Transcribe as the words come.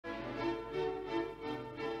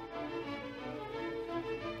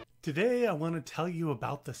Today I want to tell you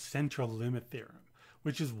about the Central Limit Theorem,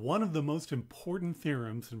 which is one of the most important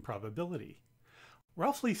theorems in probability.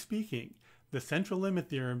 Roughly speaking, the Central Limit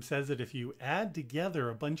Theorem says that if you add together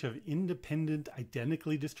a bunch of independent,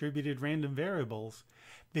 identically distributed random variables,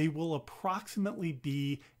 they will approximately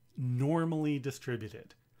be normally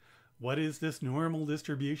distributed. What is this normal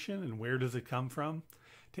distribution and where does it come from?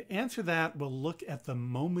 To answer that, we'll look at the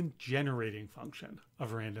moment generating function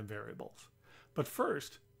of random variables. But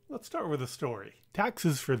first, let's start with a story.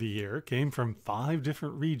 Taxes for the year came from 5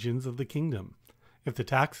 different regions of the kingdom. If the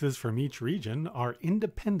taxes from each region are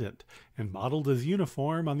independent and modeled as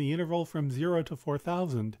uniform on the interval from 0 to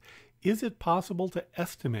 4,000, is it possible to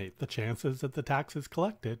estimate the chances that the taxes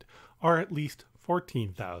collected are at least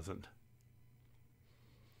 14,000?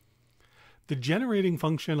 The generating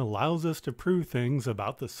function allows us to prove things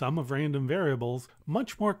about the sum of random variables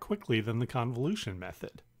much more quickly than the convolution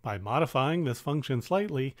method. By modifying this function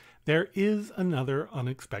slightly, there is another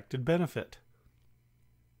unexpected benefit.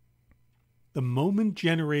 The moment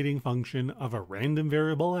generating function of a random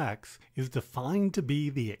variable x is defined to be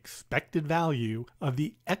the expected value of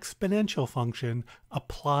the exponential function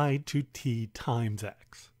applied to t times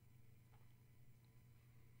x.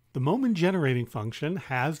 The moment generating function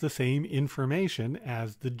has the same information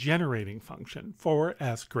as the generating function for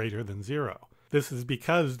s greater than 0. This is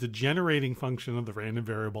because the generating function of the random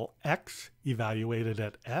variable x evaluated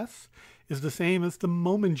at s is the same as the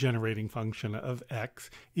moment generating function of x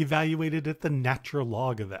evaluated at the natural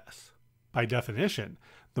log of s. By definition,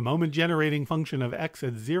 the moment generating function of x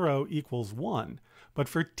at 0 equals 1, but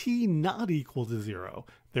for t not equal to 0,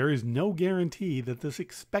 there is no guarantee that this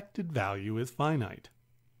expected value is finite.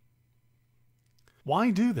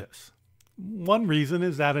 Why do this? One reason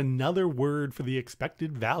is that another word for the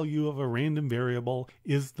expected value of a random variable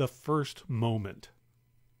is the first moment.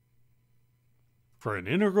 For an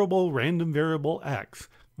integrable random variable x,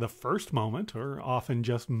 the first moment, or often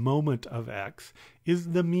just moment of x,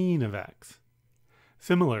 is the mean of x.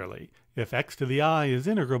 Similarly, if x to the I is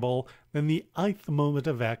integrable, then the ith moment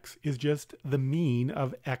of x is just the mean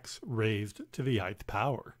of x raised to the ith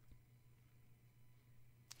power.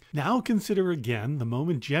 Now consider again the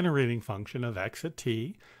moment generating function of x at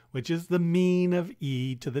t, which is the mean of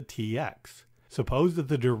e to the tx. Suppose that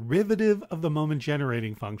the derivative of the moment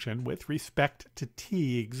generating function with respect to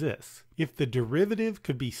t exists. If the derivative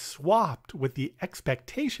could be swapped with the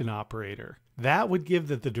expectation operator, that would give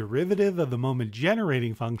that the derivative of the moment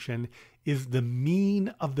generating function is the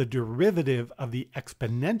mean of the derivative of the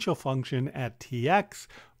exponential function at tx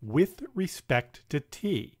with respect to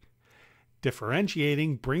t.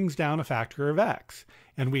 Differentiating brings down a factor of x,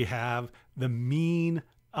 and we have the mean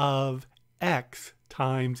of x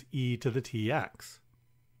times e to the tx.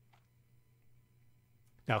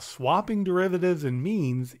 Now, swapping derivatives and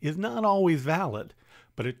means is not always valid,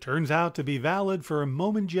 but it turns out to be valid for a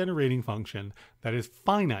moment generating function that is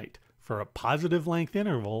finite for a positive length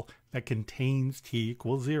interval that contains t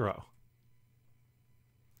equals 0.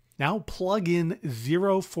 Now plug in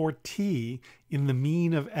 0 for t in the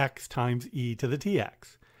mean of x times e to the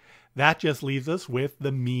tx. That just leaves us with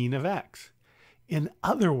the mean of x. In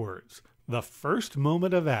other words, the first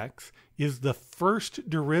moment of x is the first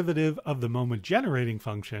derivative of the moment generating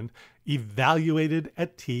function evaluated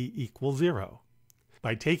at t equals 0.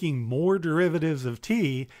 By taking more derivatives of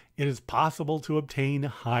t, it is possible to obtain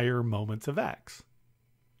higher moments of x.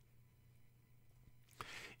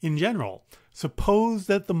 In general, suppose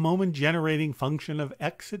that the moment generating function of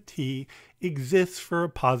x at t exists for a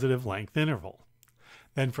positive length interval.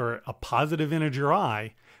 Then for a positive integer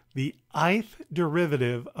I, the ith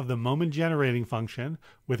derivative of the moment generating function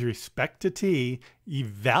with respect to t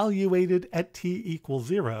evaluated at t equals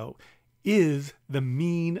 0 is the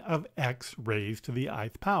mean of x raised to the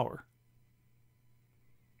ith power.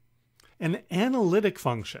 An analytic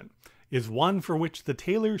function is one for which the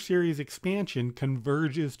Taylor series expansion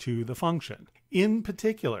converges to the function. In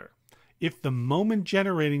particular, if the moment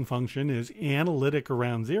generating function is analytic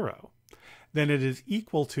around 0, then it is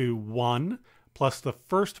equal to 1 plus the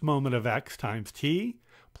first moment of x times t,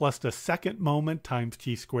 plus the second moment times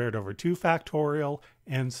t squared over 2 factorial,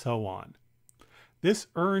 and so on. This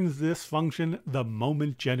earns this function the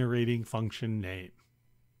moment generating function name.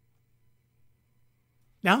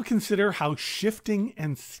 Now consider how shifting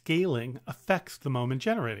and scaling affects the moment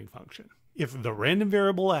generating function. If the random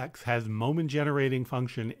variable x has moment generating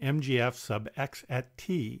function mgf sub x at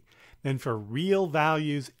t, then for real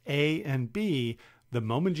values a and b, the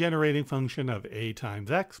moment generating function of a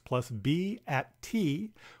times x plus b at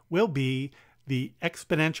t will be the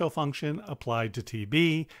exponential function applied to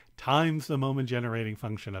tb times the moment generating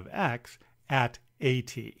function of x at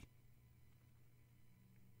at.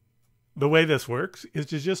 The way this works is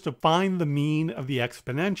just to find the mean of the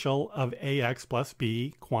exponential of ax plus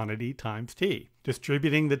b quantity times t.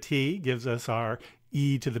 Distributing the t gives us our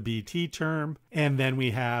e to the bt term, and then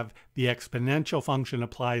we have the exponential function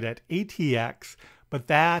applied at atx, but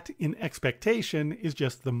that in expectation is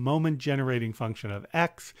just the moment generating function of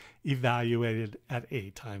x evaluated at a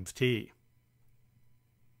times t.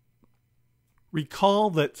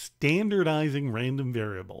 Recall that standardizing random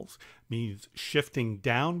variables means shifting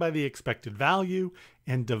down by the expected value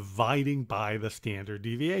and dividing by the standard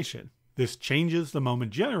deviation. This changes the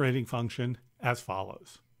moment generating function as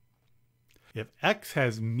follows. If x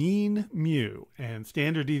has mean mu and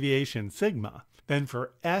standard deviation sigma, then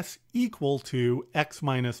for s equal to x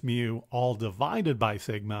minus mu all divided by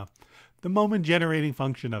sigma, the moment generating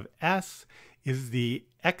function of s is the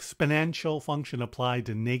exponential function applied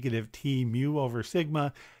to negative t mu over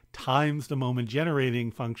sigma times the moment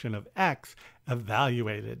generating function of x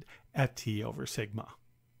evaluated at t over sigma.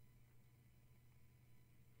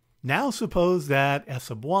 Now suppose that s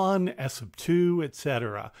sub 1, s sub 2,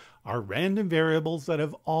 etc. are random variables that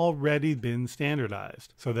have already been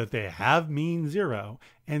standardized so that they have mean 0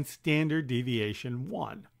 and standard deviation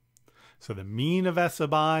 1. So the mean of s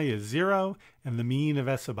sub I is 0, and the mean of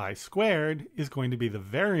s sub I squared is going to be the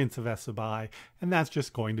variance of s sub I, and that's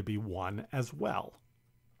just going to be 1 as well.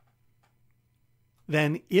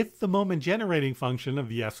 Then if the moment generating function of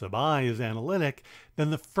the s sub I is analytic,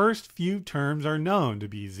 then the first few terms are known to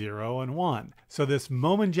be 0 and 1. So this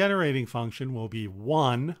moment generating function will be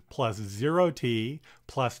 1 plus 0t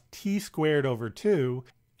plus t squared over 2,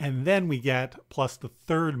 and then we get plus the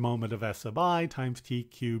third moment of s sub I times t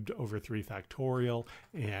cubed over 3 factorial,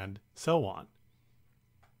 and so on.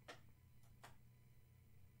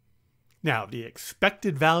 Now, the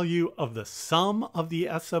expected value of the sum of the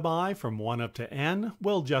s sub I from 1 up to n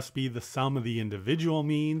will just be the sum of the individual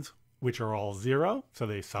means, which are all 0, so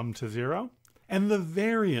they sum to 0. And the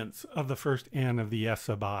variance of the first n of the s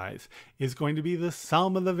sub i's is going to be the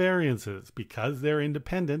sum of the variances because they're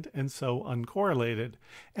independent and so uncorrelated.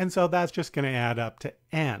 And so that's just going to add up to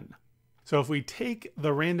n. So if we take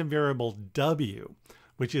the random variable w,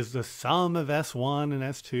 which is the sum of s1 and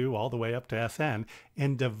s2 all the way up to sn,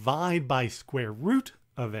 and divide by square root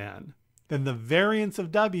of n, then the variance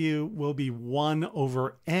of w will be 1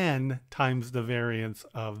 over n times the variance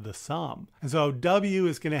of the sum. And so w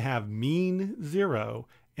is going to have mean 0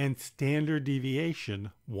 and standard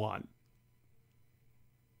deviation 1.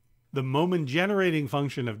 The moment generating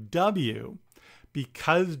function of w,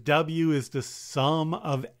 because w is the sum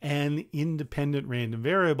of n independent random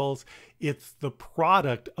variables, it's the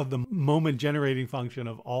product of the moment generating function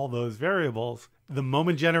of all those variables. The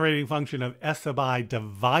moment generating function of s sub I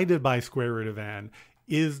divided by square root of n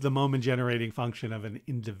is the moment generating function of an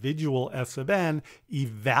individual s sub n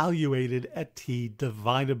evaluated at t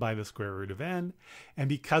divided by the square root of n. And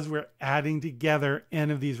because we're adding together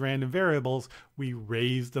n of these random variables, we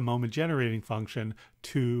raise the moment generating function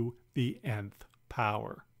to the nth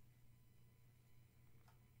power.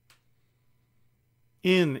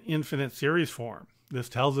 In infinite series form, this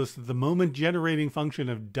tells us that the moment generating function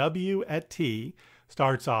of w at t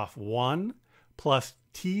starts off 1 plus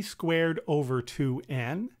t squared over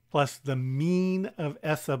 2n plus the mean of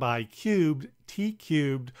s sub I cubed, t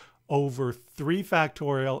cubed, over 3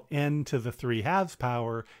 factorial n to the 3/2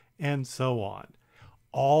 power, and so on,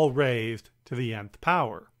 all raised to the nth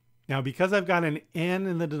power. Now, because I've got an n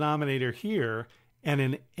in the denominator here and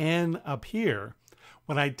an n up here,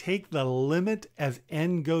 when I take the limit as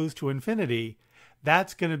n goes to infinity,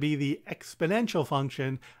 that's going to be the exponential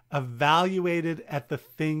function evaluated at the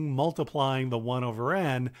thing multiplying the 1 over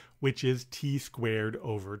n, which is t squared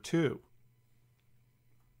over 2.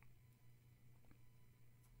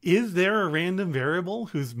 Is there a random variable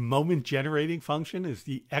whose moment generating function is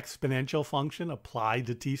the exponential function applied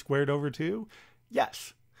to t squared over 2?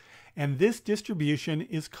 Yes. And this distribution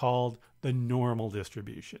is called the normal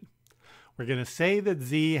distribution. We're going to say that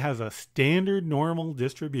z has a standard normal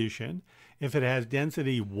distribution if it has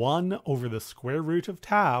density 1 over the square root of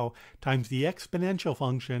tau times the exponential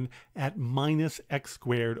function at minus x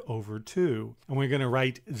squared over 2. And we're going to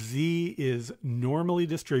write z is normally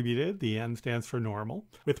distributed, the n stands for normal,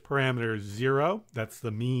 with parameters 0, that's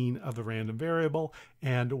the mean of the random variable,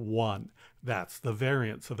 and 1, that's the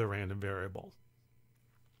variance of the random variable.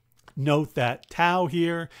 Note that tau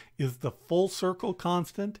here is the full circle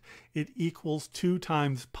constant. It equals 2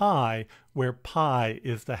 times pi, where pi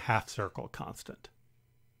is the half circle constant.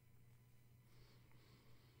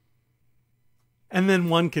 And then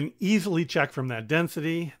one can easily check from that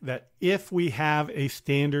density that if we have a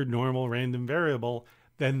standard normal random variable,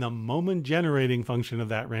 then the moment generating function of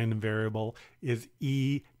that random variable is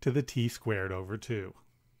e to the t squared over 2.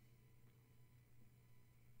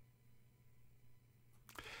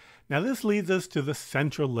 Now this leads us to the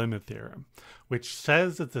central limit theorem, which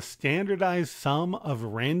says that the standardized sum of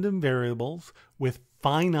random variables with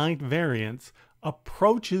finite variance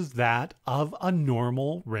approaches that of a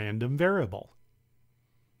normal random variable.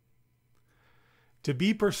 To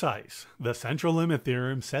be precise, the central limit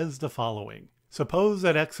theorem says the following. Suppose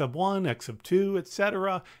that x sub 1, x sub 2,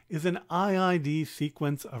 etc. is an IID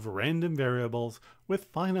sequence of random variables with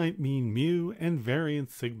finite mean mu and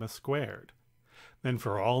variance sigma squared. Then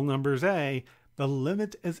for all numbers a, the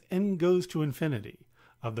limit as n goes to infinity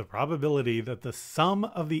of the probability that the sum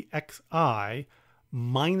of the xi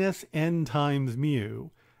minus n times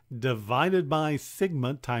mu divided by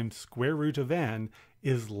sigma times square root of n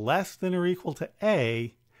is less than or equal to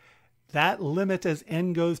a, that limit as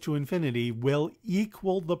n goes to infinity will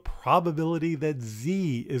equal the probability that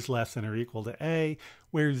z is less than or equal to a,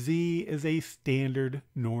 where z is a standard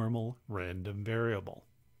normal random variable.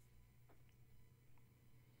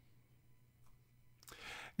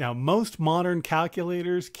 Now, most modern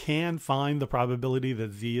calculators can find the probability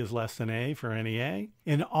that z is less than a for any a.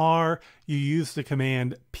 In R, you use the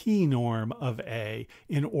command pnorm of a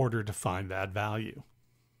in order to find that value.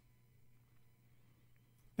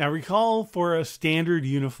 Now recall, for a standard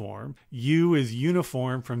uniform, u is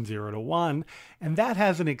uniform from 0 to 1, and that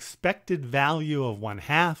has an expected value of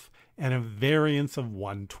 1/2 and a variance of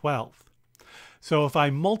 1/12. So if I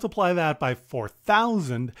multiply that by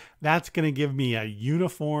 4,000, that's going to give me a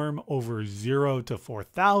uniform over 0 to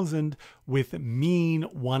 4,000 with mean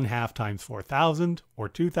 1/2 times 4,000 or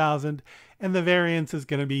 2,000, and the variance is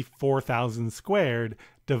going to be 4,000 squared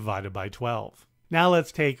divided by 12. Now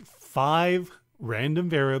let's take 5 random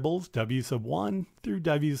variables, w sub 1 through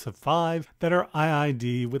w sub 5, that are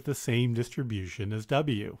IID with the same distribution as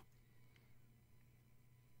w.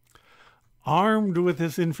 Armed with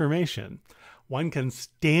this information, one can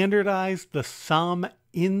standardize the sum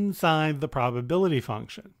inside the probability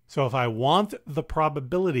function. So if I want the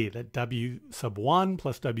probability that w sub 1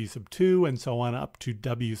 plus w sub 2 and so on up to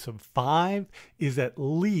w sub 5 is at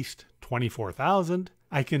least 24,000,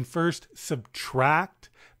 I can first subtract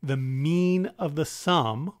the mean of the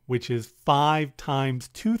sum, which is 5 times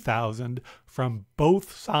 2,000, from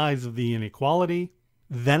both sides of the inequality.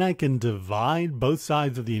 Then I can divide both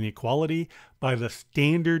sides of the inequality by the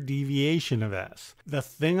standard deviation of s. The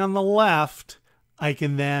thing on the left I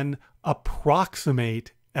can then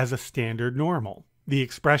approximate as a standard normal. The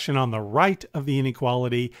expression on the right of the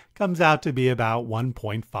inequality comes out to be about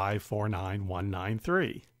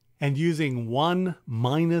 1.549193. And using 1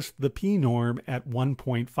 minus the p-norm at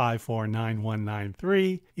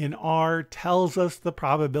 1.549193 in R tells us the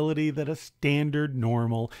probability that a standard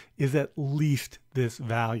normal is at least this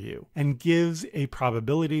value, and gives a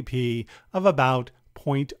probability p of about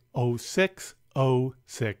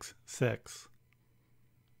 0.06066.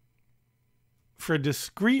 For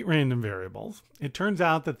discrete random variables, it turns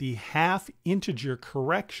out that the half-integer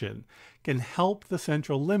correction can help the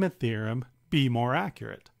central limit theorem be more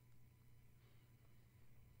accurate.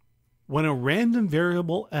 When a random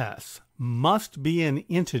variable s must be an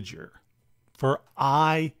integer, for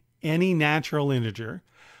I any natural integer,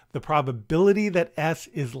 the probability that s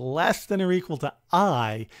is less than or equal to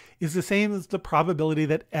I is the same as the probability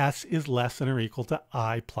that s is less than or equal to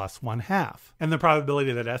I plus 1/2. And the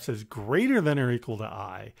probability that s is greater than or equal to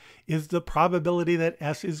I is the probability that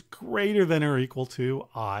s is greater than or equal to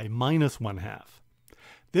I minus 1/2.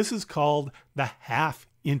 This is called the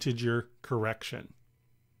half-integer correction.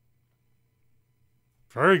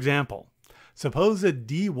 For example, suppose that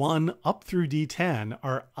D1 up through D10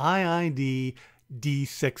 are IID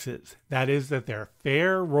D6s. That is, that they're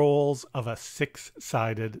fair rolls of a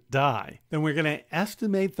 6-sided die. Then we're going to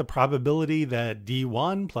estimate the probability that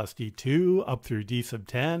D1 plus D2 up through D sub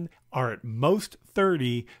 10 are at most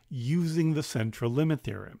 30 using the central limit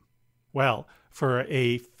theorem. Well, for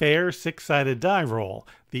a fair 6-sided die roll,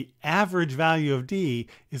 the average value of D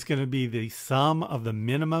is going to be the sum of the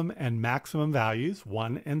minimum and maximum values,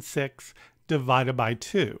 1 and 6, divided by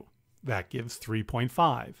 2. That gives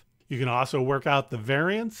 3.5. You can also work out the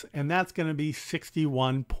variance, and that's going to be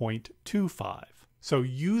 61.25. So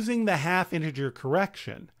using the half-integer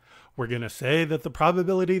correction, we're going to say that the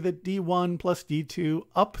probability that D1 plus D2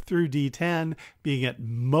 up through D10 being at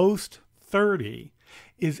most 30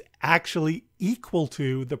 is actually equal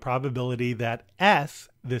to the probability that S,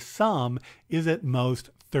 this sum, is at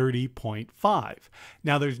most 30.5.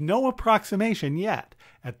 Now there's no approximation yet.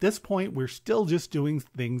 At this point, we're still just doing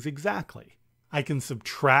things exactly. I can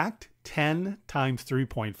subtract 10 times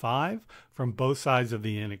 3.5 from both sides of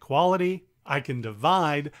the inequality. I can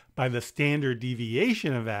divide by the standard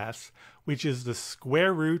deviation of S, which is the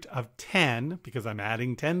square root of 10, because I'm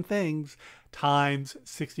adding 10 things, times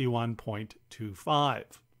 61.25.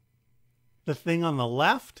 The thing on the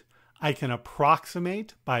left, I can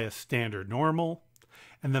approximate by a standard normal,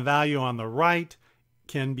 and the value on the right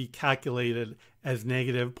can be calculated as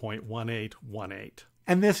negative 0.1818.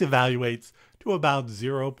 And this evaluates to about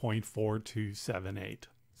 0.4278.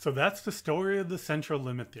 So that's the story of the central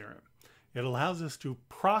limit theorem. It allows us to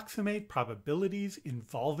approximate probabilities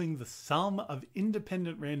involving the sum of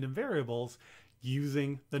independent random variables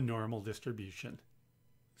using the normal distribution.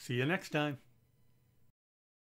 See you next time.